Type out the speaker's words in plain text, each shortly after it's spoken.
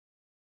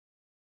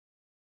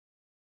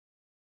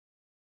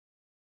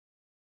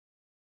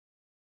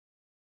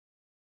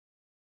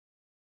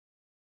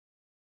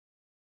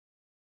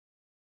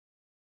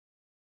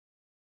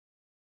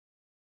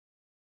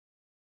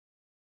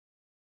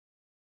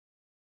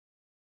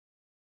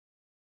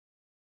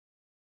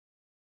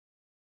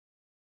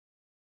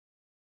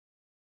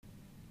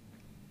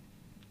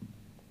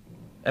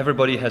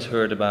everybody has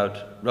heard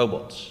about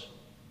robots,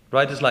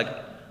 right? It's like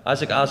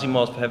Isaac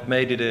Asimov have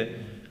made it a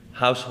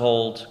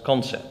household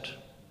concept.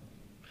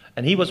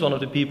 And he was one of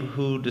the people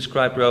who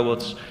described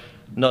robots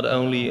not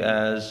only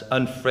as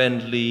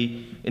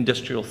unfriendly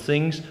industrial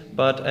things,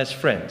 but as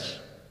friends.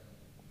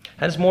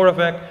 Hans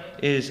Moravec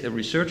is a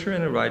researcher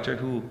and a writer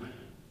who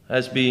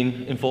has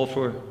been involved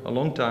for a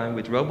long time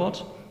with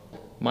robots,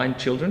 mind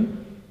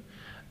children,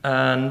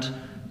 and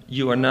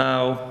you are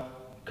now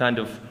kind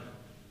of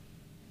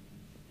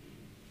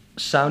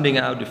sounding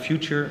out the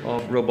future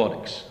of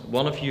robotics.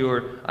 One of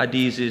your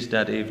ideas is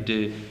that if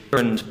the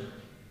current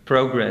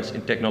progress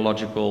in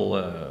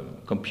technological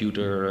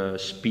computer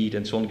speed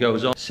and so on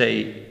goes on,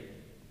 say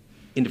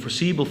in the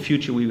foreseeable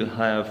future we will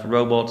have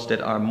robots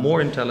that are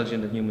more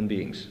intelligent than human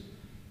beings.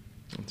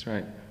 That's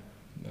right.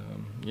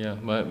 Yeah,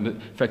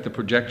 in fact the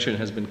projection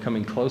has been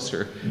coming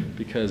closer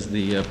because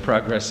the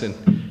progress in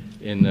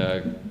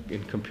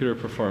computer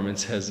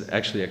performance has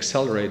actually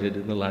accelerated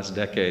in the last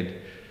decade,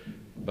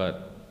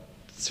 but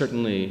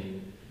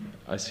certainly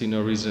I see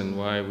no reason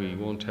why we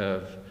won't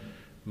have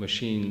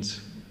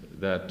machines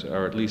that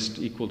are at least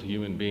equal to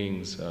human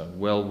beings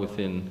well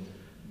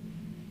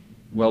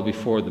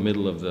before the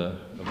middle of the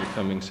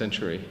coming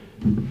century.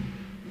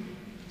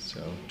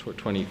 So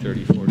 20,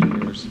 30, 40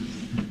 years.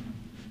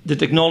 The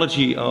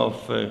technology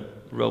of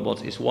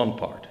robots is one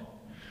part,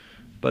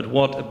 but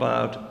what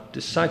about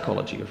the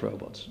psychology of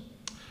robots?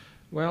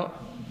 Well,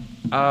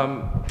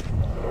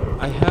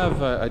 I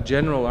have a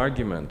general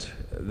argument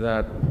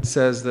that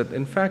says that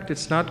in fact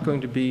it's not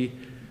going to be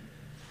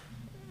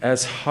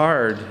as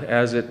hard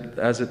as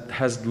it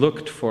has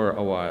looked for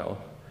a while.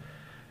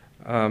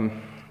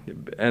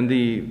 And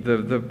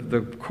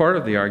the core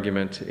of the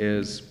argument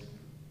is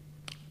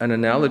an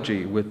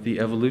analogy with the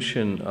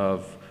evolution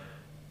of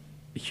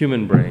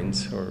human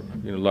brains, or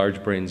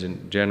large brains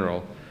in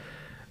general,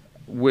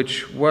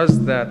 which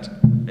was that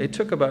it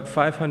took about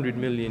 500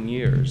 million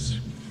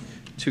years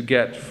to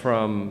get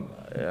from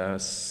very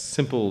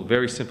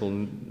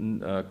simple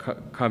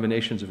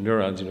combinations of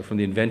neurons, from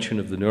the invention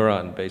of the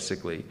neuron,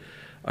 basically,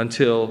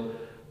 until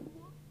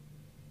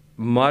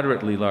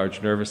moderately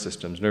large nervous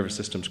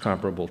systems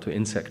comparable to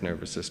insect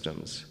nervous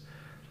systems.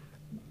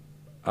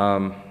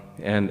 And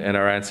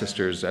our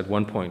ancestors at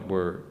one point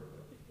were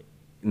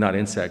not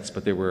insects,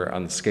 but they were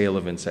on the scale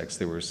of insects.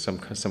 They were some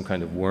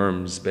kind of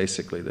worms,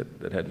 basically,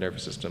 that had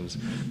nervous systems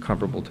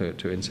comparable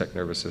to insect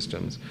nervous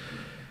systems.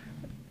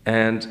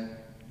 And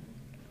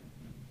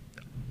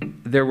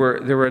there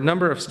were a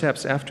number of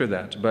steps after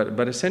that,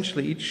 but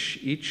essentially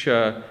each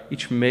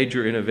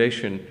major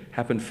innovation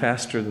happened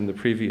faster than the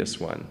previous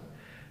one.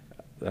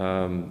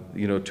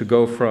 To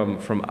go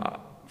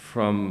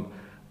from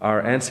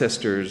our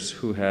ancestors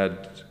who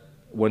had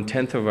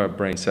 1/10 of our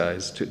brain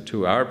size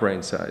to our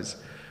brain size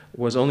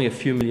was only a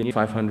few million,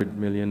 500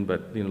 million,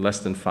 but less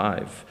than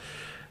 5.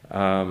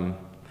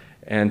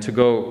 And to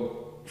go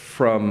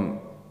from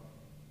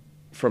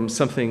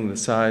something the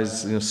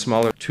size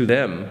smaller to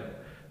them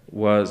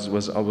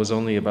was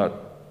only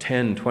about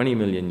 10, 20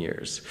 million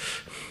years.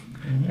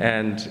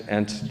 And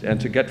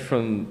to get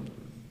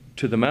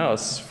to the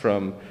mouse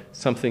from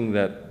something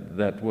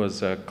that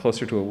was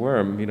closer to a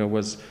worm,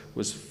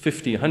 was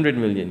 50, 100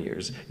 million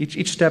years.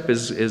 Each step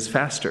is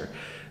faster.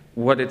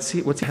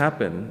 What's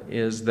happened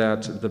is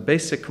that the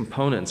basic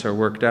components are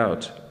worked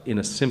out in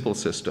a simple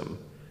system,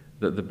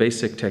 the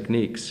basic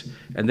techniques,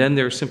 and then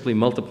they're simply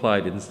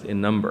multiplied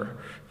in number,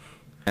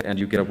 and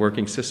you get a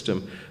working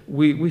system.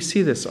 We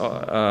see this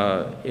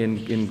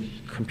in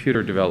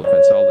computer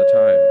developments all the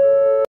time.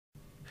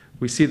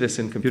 We see this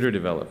in computer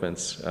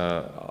developments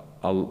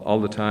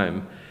all the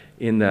time,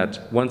 in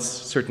that once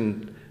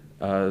certain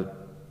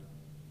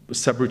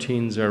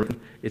subroutines are written,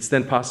 it's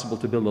then possible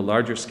to build a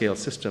larger scale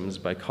systems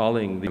by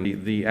calling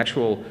the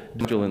actual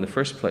module in the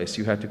first place.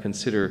 You had to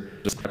consider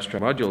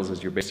abstract modules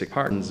as your basic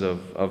parts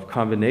of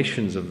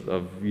combinations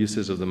of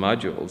uses of the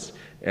modules.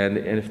 And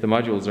if the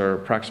modules are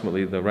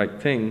approximately the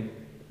right thing,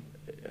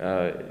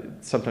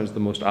 sometimes the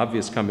most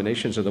obvious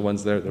combinations are the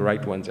ones that are the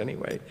right ones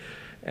anyway.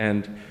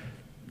 And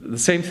the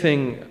same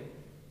thing,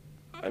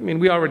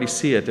 we already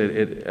see it.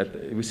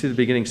 We see the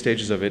beginning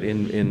stages of it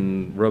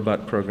in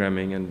robot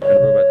programming and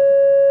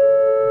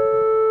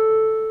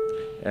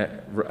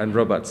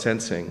robot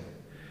sensing.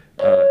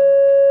 The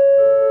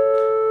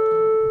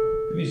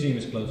museum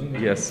is closing.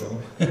 Yes.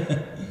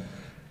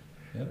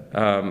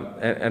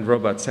 And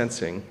robot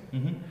sensing.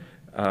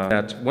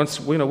 That once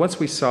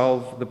we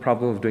solve the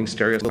problem of doing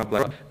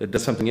stereoscopic, it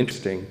does something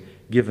interesting,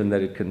 given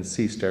that it can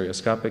see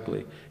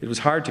stereoscopically. It was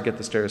hard to get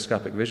the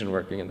stereoscopic vision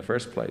working in the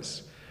first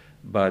place,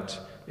 but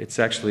it's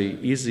actually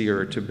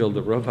easier to build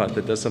a robot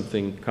that does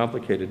something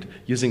complicated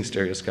using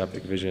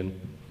stereoscopic vision.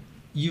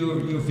 Your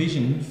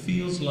vision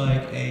feels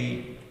like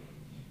a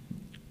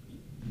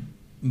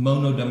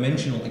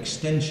monodimensional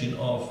extension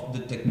of the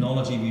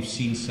technology we've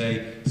seen,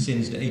 say,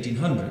 since the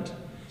 1800s,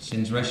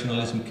 since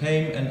rationalism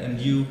came, and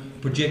you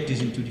project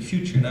this into the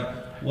future. Now,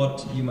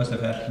 you must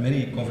have had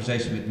many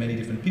conversations with many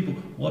different people.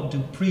 What do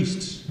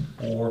priests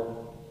or,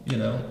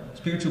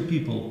 spiritual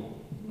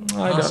people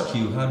ask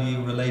you, how do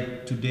you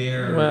relate to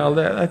their... Well,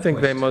 I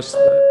think they most...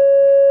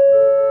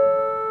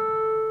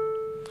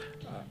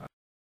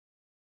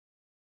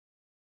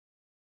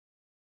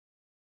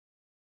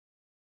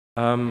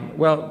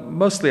 well,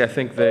 mostly I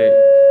think they...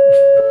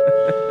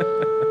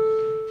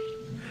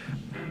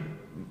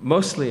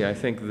 mostly I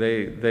think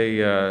they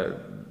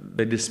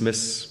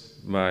dismiss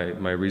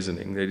my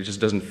reasoning. It just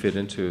doesn't fit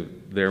into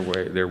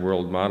their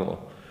world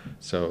model.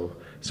 So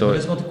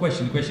that's not the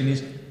question. The question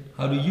is,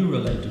 how do you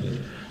relate to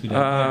them?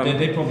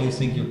 They probably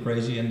think you're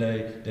crazy and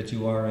that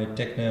you are a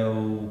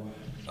techno...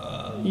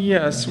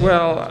 yes,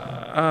 well,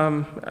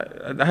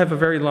 I have a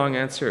very long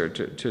answer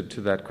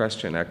to that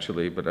question,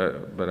 actually, but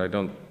I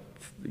don't...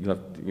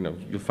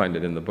 you'll find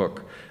it in the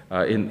book.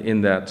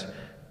 In that,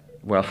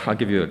 well, I'll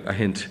give you a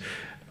hint.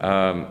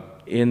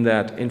 In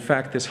that, in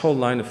fact, this whole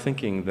line of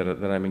thinking that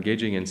I'm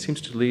engaging in seems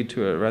to lead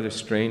to a rather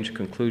strange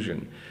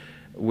conclusion,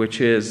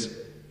 which is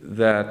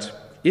that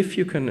if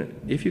you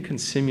can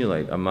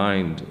simulate a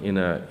mind in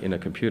a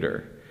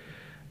computer,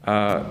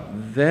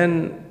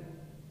 then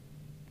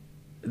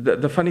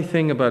the funny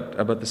thing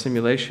about the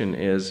simulation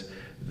is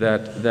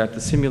that the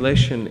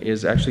simulation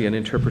is actually an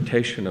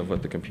interpretation of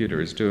what the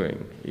computer is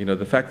doing.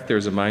 The fact that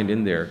there's a mind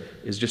in there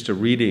is just a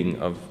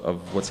reading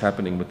of what's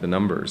happening with the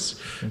numbers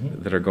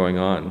that are going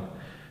on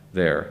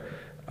there.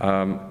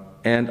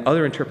 And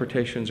other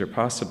interpretations are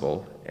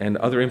possible, and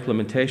other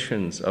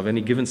implementations of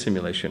any given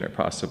simulation are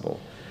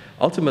possible.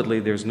 Ultimately,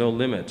 there's no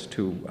limit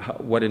to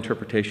what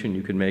interpretation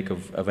you can make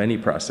of any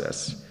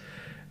process.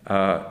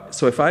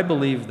 So if I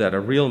believe that a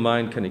real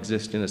mind can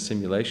exist in a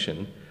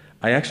simulation,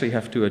 I actually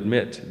have to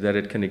admit that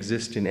it can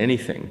exist in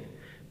anything,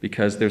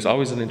 because there's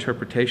always an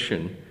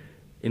interpretation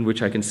in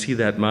which I can see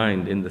that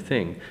mind in the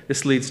thing.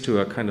 This leads to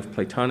a kind of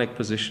Platonic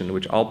position in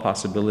which all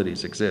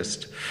possibilities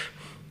exist,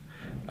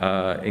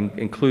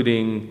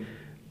 including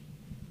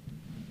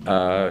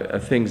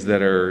things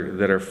that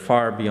are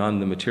far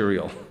beyond the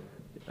material.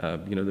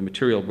 The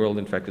material world,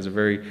 in fact, is a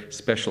very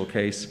special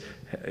case.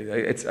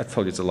 I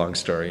told you it's a long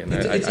story, and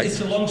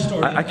it's a long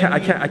story.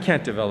 I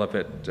can't develop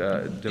it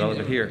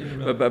here,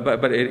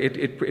 but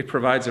it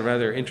provides a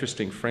rather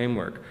interesting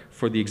framework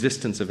for the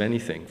existence of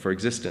anything. For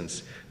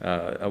existence,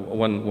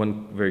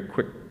 one very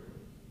quick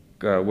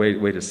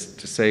way to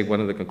say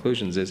one of the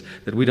conclusions is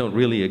that we don't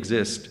really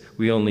exist;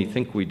 we only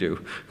think we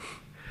do.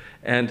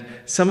 And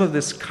some of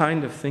this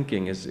kind of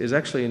thinking is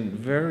actually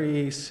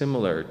very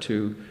similar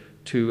to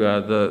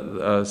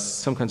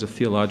some kinds of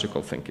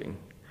theological thinking.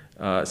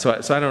 So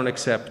I don't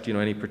accept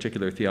any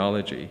particular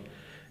theology,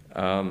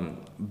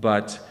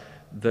 but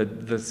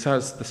the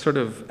sort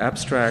of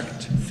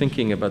abstract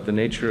thinking about the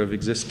nature of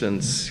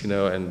existence,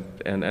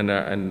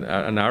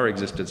 and our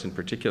existence in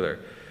particular,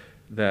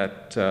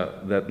 that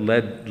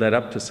led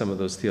up to some of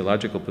those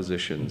theological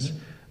positions.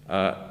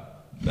 I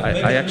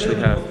actually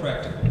have. More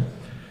practical.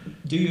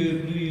 Do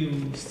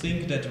you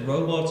think that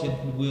robots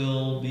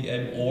will be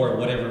able, or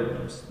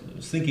whatever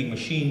thinking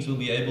machines will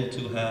be able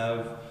to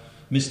have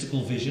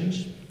mystical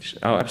visions?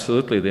 Oh,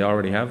 absolutely. They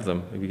already have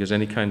them, because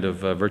any kind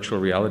of virtual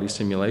reality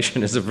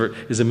simulation is a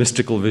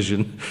mystical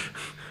vision.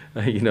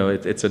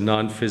 It's a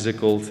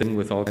non-physical thing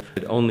with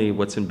only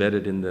what's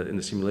embedded in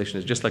the simulation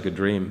is just like a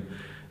dream.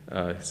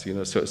 These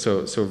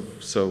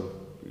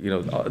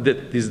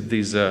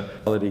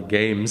reality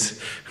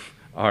games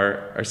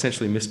are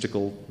essentially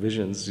mystical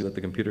visions that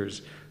the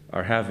computers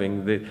are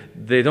having.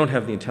 They don't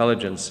have the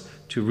intelligence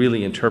to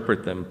really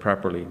interpret them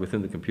properly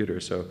within the computer,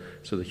 so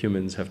the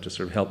humans have to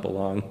sort of help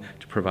along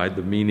to provide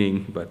the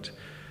meaning. But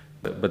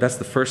that's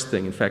the first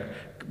thing. In fact,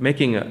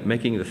 making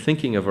the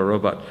thinking of a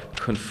robot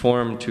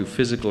conform to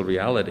physical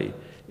reality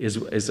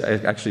is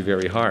actually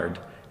very hard.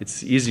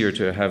 It's easier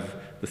to have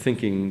the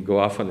thinking go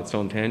off on its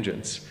own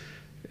tangents,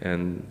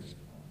 and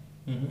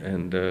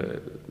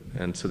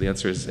so the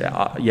answer is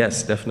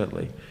yes,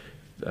 definitely.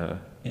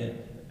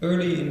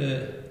 Early in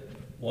the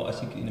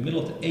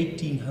middle of the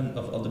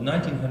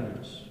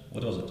 1900s,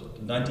 what was it?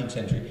 The 19th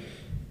century.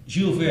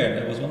 Jules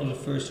Verne was one of the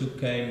first who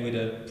came with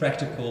a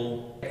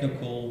practical,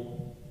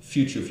 technical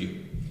future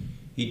view.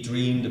 He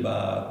dreamed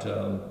about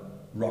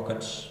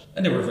rockets,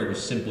 and they were very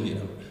simple,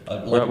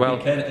 a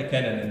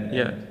cannon.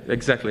 Yeah,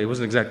 exactly. It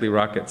wasn't exactly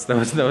rockets. That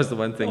was the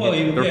one thing. Oh,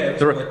 a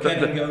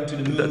cannon going to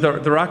the moon.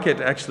 The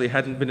rocket actually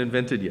hadn't been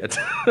invented yet.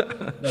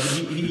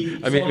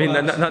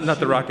 Not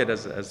the rocket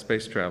as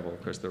space travel.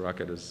 Of course, the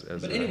rocket as.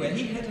 But anyway,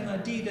 he had an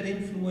idea that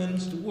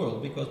influenced the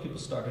world, because people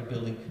started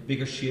building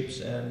bigger ships,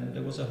 and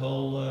there was a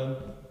whole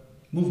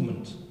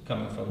movement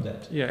coming from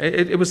that. Yeah,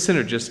 it was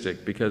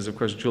synergistic, because of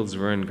course Jules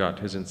Verne got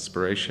his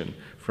inspiration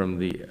from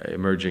the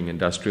emerging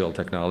industrial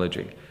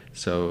technology.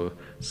 So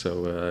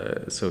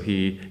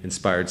he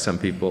inspired some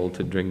people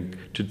to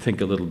think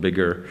a little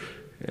bigger,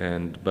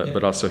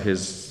 but also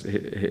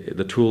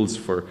the tools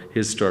for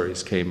his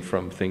stories came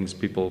from things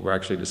people were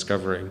actually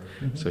discovering.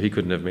 Mm-hmm. So he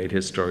couldn't have made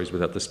his stories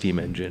without the steam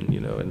engine,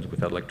 and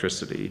without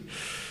electricity.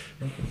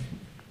 Okay.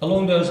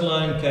 Along those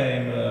lines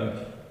came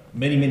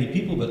many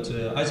people, but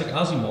Isaac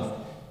Asimov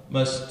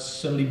must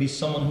certainly be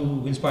someone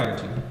who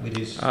inspired you with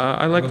his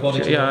I like,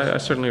 robotics. yeah, I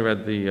certainly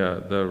read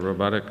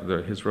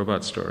his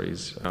robot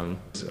stories.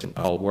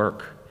 All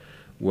work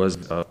was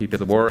because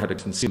the war had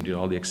consumed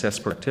all the excess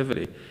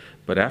productivity.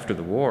 But after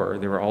the war,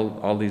 there were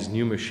all these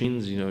new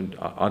machines,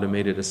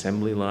 automated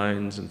assembly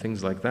lines and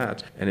things like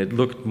that. And it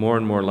looked more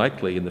and more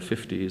likely in the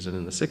 50s and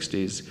in the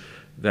 60s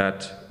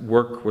that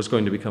work was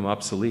going to become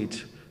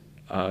obsolete,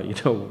 by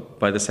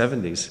the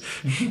 70s.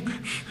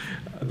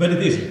 But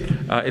it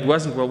isn't. It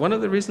wasn't. Well, one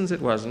of the reasons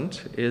it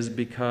wasn't is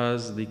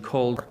because the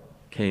Cold War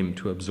came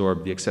to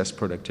absorb the excess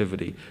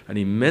productivity, an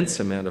immense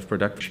amount of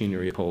production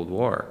machinery of the Cold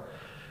War.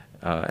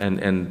 They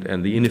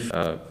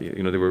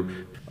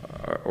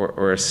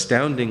were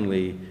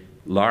astoundingly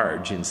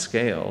large in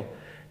scale,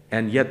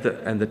 and yet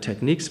the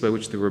techniques by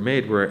which they were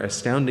made were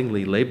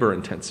astoundingly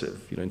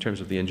labor-intensive. In terms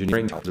of the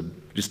engineering,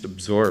 just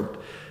absorbed.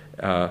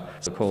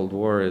 The Cold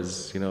War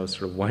is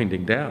sort of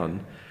winding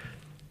down.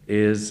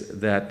 Is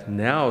that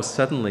now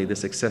suddenly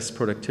this excess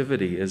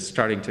productivity is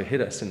starting to hit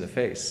us in the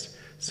face?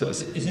 So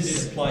isn't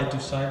it applied to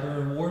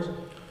cyber wars?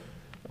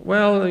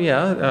 Well,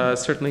 yeah,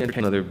 certainly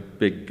another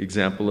big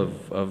example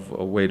of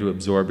a way to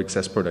absorb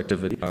excess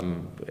productivity,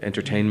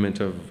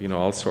 entertainment of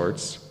all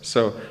sorts.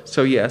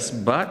 So yes,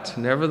 but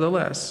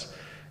nevertheless,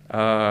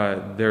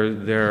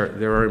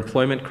 there are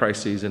employment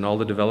crises in all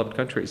the developed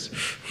countries.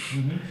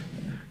 Mm-hmm.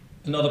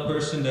 Another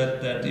person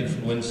that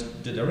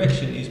influenced the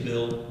direction is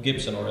Bill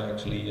Gibson, or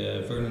actually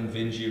Vernon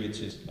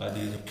Vingewitz's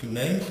ideas of two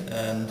names,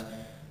 and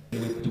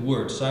with the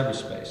word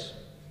cyberspace.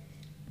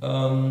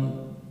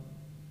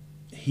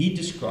 He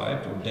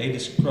described, or they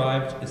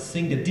described, a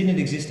thing that didn't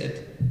exist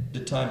at the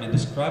time they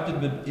described it,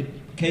 but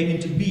it came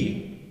into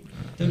being.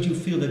 Don't you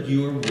feel that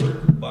your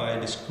work, by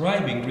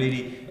describing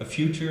really a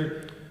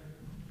future,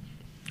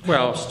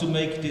 helps to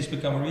make this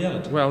become a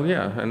reality? Well,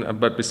 yeah,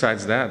 but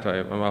besides that,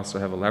 I also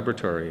have a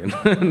laboratory, and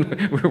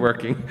we're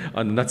working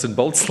on nuts and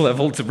bolts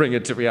level to bring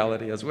it to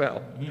reality as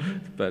well.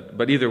 Mm-hmm.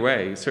 But either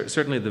way,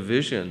 certainly the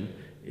vision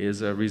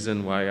is a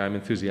reason why I'm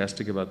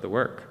enthusiastic about the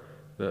work.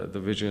 The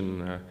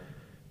vision.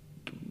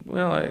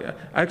 Well, I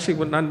actually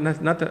would not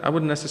that I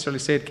wouldn't necessarily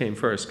say it came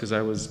first, because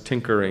I was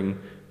tinkering,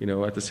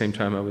 at the same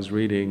time I was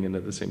reading, and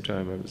at the same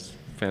time I was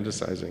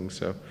fantasizing.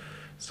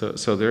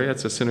 So there,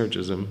 it's a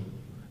synergism,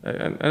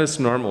 and it's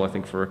normal, I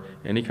think, for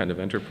any kind of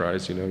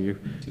enterprise. You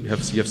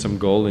have some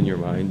goal in your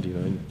mind,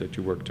 that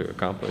you work to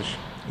accomplish.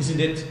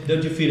 Isn't it?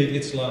 Don't you feel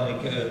it's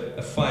like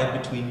a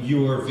fight between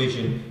your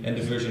vision and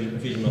the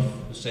vision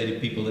of, say, the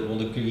people that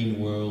want a green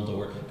world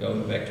or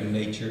going back to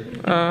nature?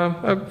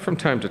 From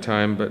time to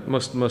time, but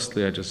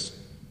mostly I just,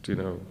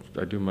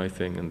 I do my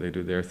thing and they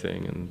do their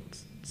thing, and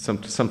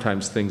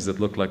sometimes things that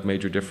look like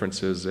major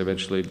differences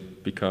eventually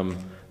become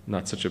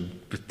not such a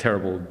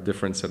terrible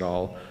difference at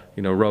all.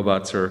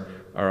 Robots are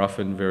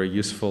often very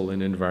useful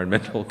in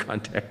environmental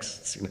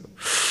contexts,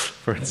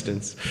 for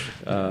instance.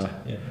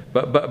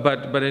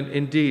 But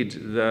indeed,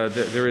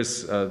 there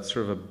is sort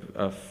of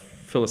a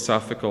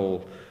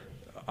philosophical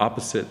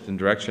opposite in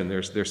direction.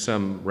 There's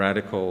some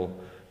radical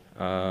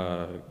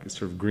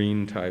sort of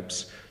green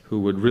types who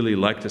would really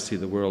like to see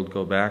the world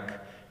go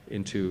back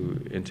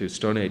into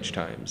Stone Age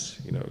times,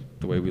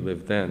 the way we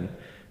lived then.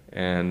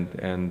 And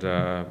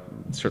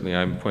certainly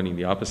I'm pointing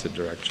the opposite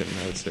direction,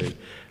 I would say.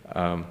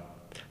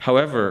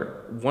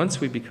 However, once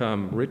we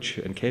become rich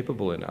and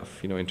capable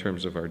enough, in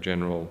terms of our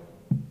general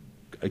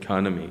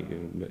economy,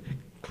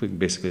 including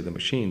basically the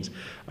machines,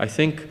 I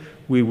think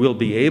we will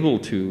be able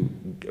to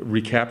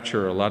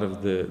recapture a lot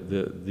of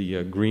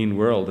the green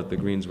world that the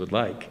Greens would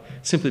like,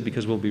 simply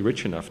because we'll be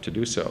rich enough to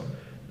do so.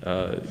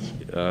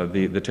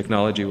 The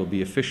technology will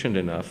be efficient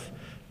enough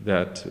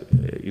that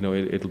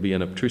it'll be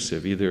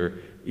unobtrusive. Either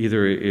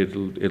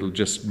it'll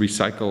just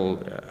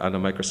recycle on a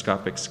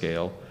microscopic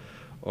scale,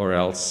 or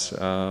else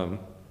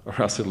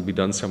it'll be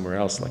done somewhere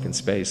else, like in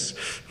space.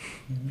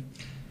 Mm-hmm.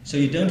 So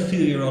you don't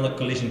feel you're on a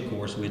collision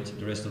course with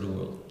the rest of the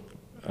world?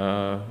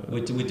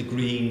 With the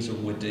Greens or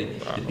with the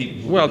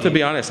people? Well, to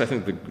be honest, I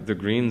think the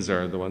Greens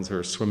are the ones who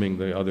are swimming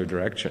the other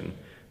direction,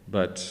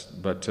 but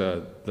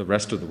the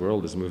rest of the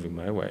world is moving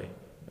my way.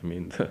 I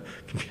mean, the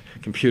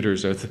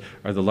computers are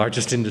the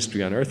largest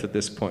industry on Earth at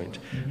this point.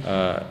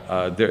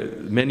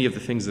 Many of the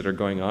things that are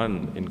going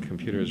on in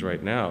computers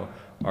right now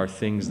are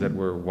things that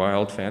were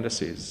wild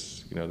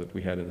fantasies, that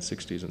we had in the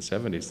 60s and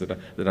 70s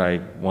that I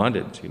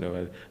wanted.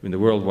 I mean, the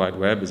World Wide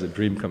Web is a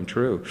dream come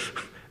true,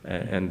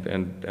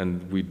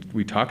 and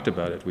we talked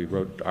about it. We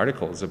wrote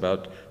articles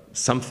about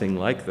something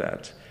like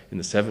that in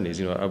the 70s.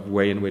 A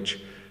way in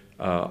which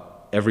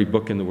every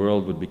book in the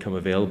world would become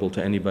available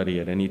to anybody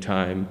at any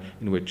time,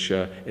 in which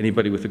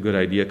anybody with a good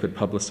idea could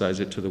publicize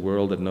it to the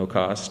world at no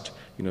cost,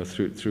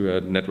 through a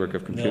network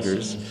of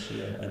computers.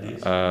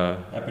 Ideas.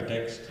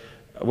 Hypertext.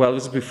 Well, it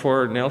was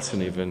before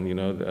Nelson even,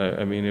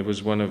 I mean, it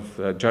was one of,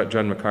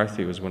 John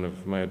McCarthy was one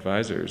of my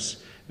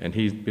advisors, and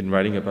he'd been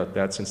writing about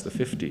that since the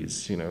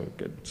 50s,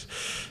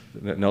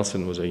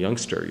 Nelson was a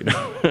youngster,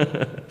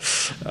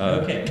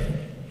 Okay.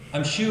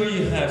 I'm sure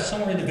you have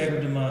somewhere in the back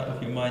of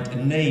your mind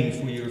a name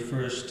for your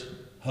first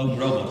home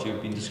robot.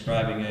 You've been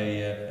describing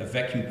a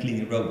vacuum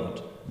cleaning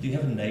robot. Do you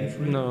have a name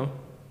for it? No.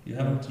 You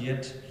haven't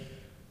yet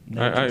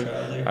named the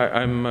child there?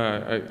 I'm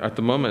at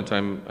the moment.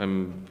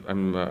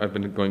 I've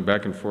been going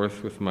back and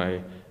forth with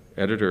my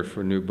editor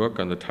for a new book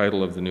on the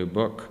title of the new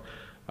book.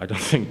 I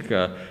don't think.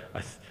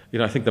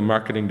 I think the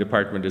marketing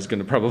department is going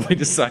to probably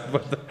decide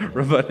what the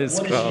robot is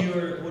called.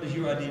 What is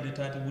your idea the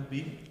title would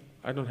be?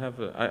 I don't have.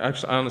 I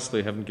actually,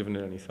 honestly, haven't given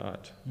it any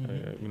thought.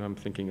 Mm-hmm. I'm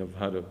thinking of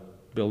how to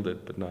build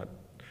it, but not.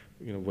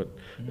 What.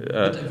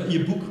 But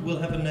your book will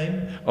have a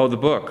name. Oh, the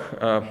book.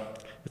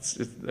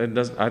 It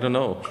doesn't. I don't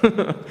know.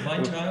 My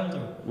Child?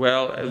 Or?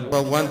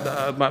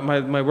 Well.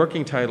 My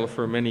working title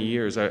for many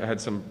years. I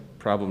had some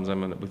problems.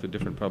 I'm with a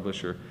different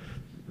publisher.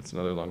 It's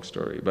another long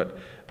story, but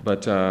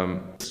that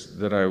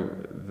I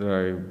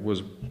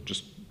was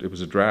just. It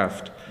was a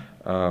draft.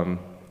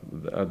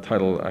 The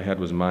title I had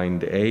was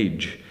Mind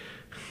Age,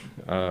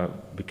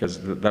 because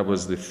that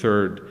was the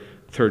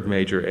third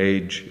major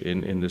age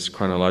in this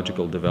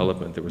chronological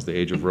development. There was the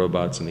age of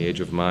robots and the age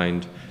of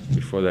mind.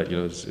 Before that,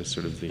 is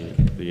sort of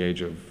the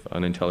age of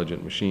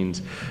unintelligent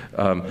machines.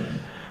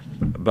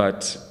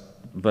 But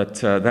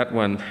that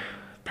one,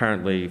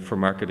 apparently for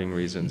marketing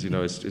reasons,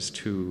 is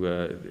too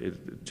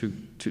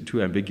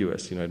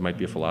ambiguous. It might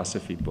be a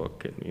philosophy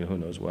book, and who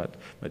knows what. It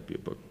might be a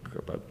book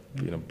about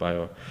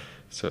bio.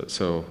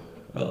 So.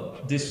 Well,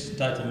 this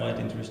title might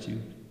interest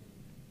you.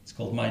 It's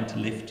called Mind to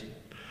Lift.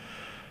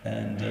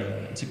 And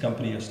it's a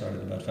company I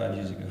started about 5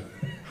 years ago.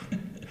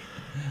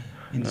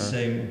 In the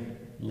same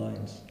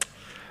lines.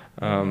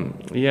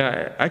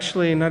 Yeah,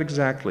 actually not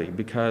exactly,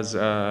 because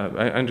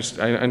I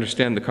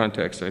understand the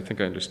context. I think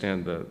I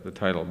understand the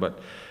title, but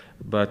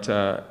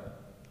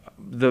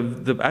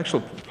the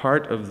actual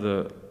part of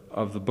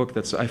the book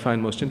that I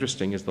find most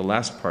interesting is the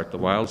last part, the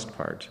wildest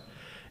part.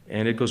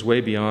 And it goes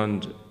way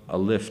beyond a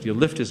lift.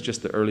 Lift is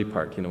just the early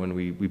part, when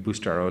we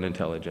boost our own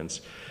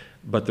intelligence.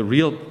 But the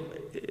real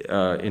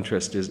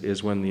interest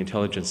is when the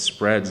intelligence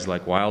spreads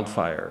like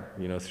wildfire,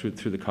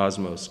 through the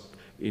cosmos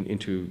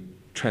into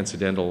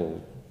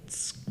transcendental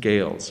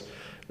scales.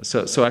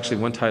 So actually,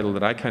 one title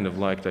that I kind of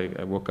liked,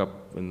 I woke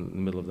up in the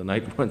middle of the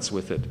night once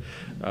with it,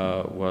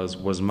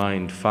 was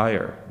Mind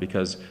Fire,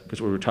 because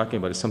what we were talking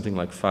about is something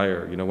like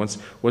fire.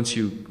 Once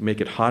you make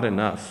it hot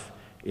enough,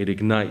 it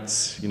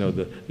ignites.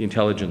 The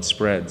intelligence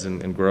spreads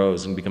and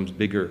grows and becomes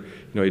bigger.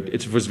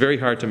 It was very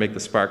hard to make the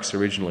sparks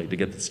originally to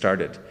get it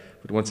started,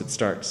 but once it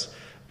starts.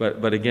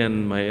 But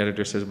again, my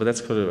editor says, but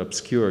that's kind of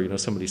obscure.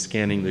 Somebody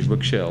scanning the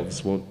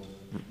bookshelves won't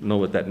know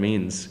what that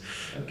means.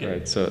 Okay.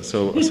 Right. So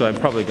I'm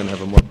probably going to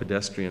have a more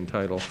pedestrian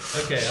title.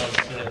 Okay, Hans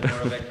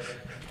Moravec.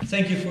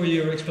 Thank you for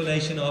your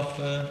explanation of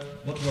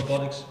what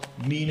robotics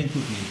mean and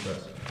could mean for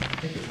us.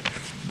 Thank you.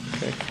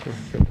 Okay.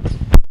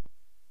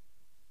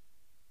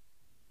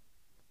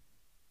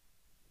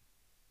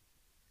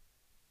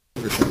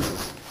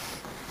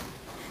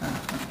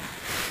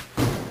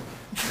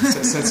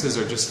 Senses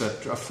are just a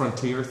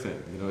frontier thing,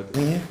 Well,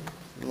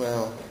 I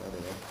don't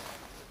know.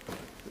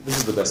 This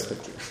is the best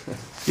picture.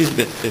 This is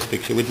the best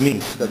picture with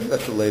me.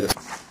 That's the latest.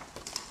 Like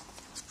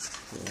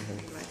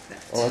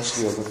that. Oh,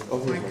 actually,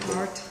 over here. My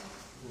card.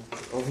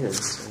 Over here.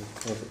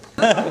 Perfect.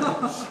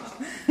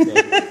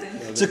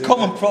 It's a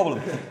common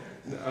problem.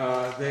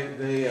 I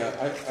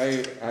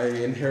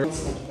inherit.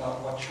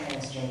 About what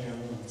transgender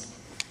means.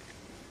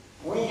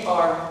 We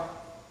are,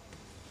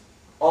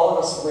 all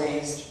of us,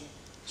 raised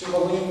to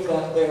believe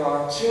that there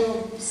are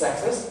two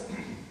sexes,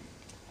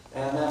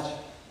 and that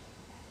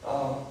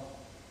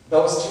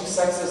those two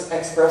sexes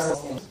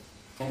express in,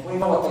 and we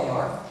know what they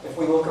are. If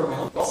we look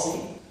around, we'll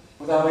see,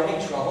 without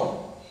any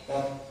trouble,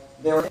 that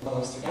there are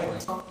those two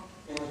categories.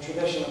 In the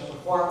tradition of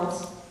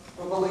performance,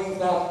 we believe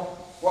that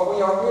what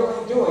we are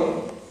really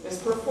doing is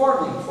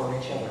performing for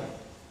each other,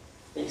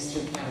 these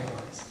two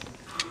categories.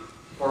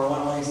 For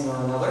one reason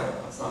or another,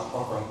 let's not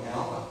talk right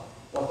now about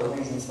what the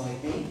reasons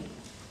might be.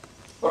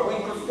 But we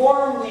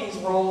perform these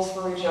roles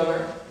for each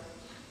other.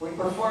 We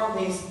perform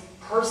these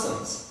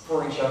persons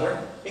for each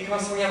other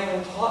because we have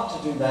been taught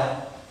to do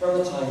that from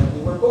the time that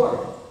we were born.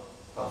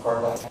 How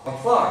far back? Quite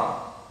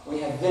far.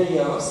 We have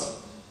videos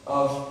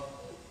of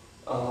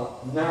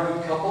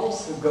married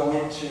couples who go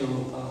into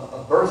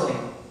a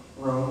birthing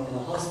room in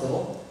a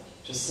hospital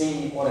to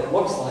see what it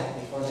looks like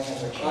before they have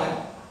their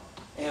child.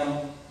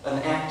 And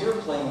an actor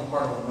playing the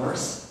part of a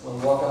nurse will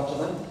walk up to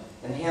them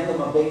and hand them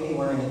a baby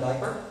wearing a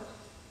diaper,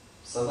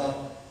 so that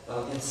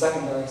its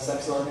secondary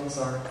sex organs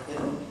are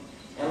hidden,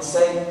 and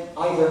say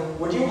either,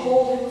 "Would you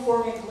hold him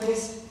for me,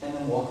 please?" and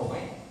then walk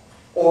away.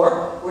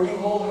 Or, "Would you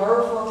hold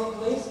her for me,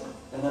 please?"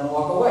 and then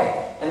walk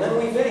away. And then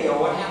we video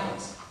what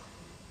happens.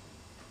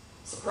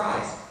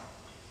 Surprise.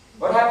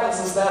 What happens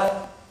is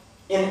that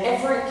in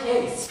every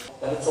case,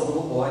 that it's a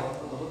little boy,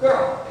 a little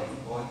girl, baby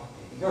boy,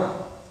 baby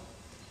girl.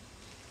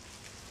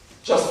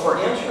 Just for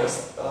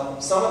interest,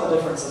 some of the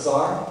differences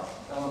are,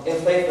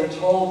 if they've been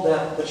told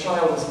that the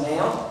child is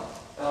male,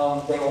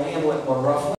 they will handle it more roughly.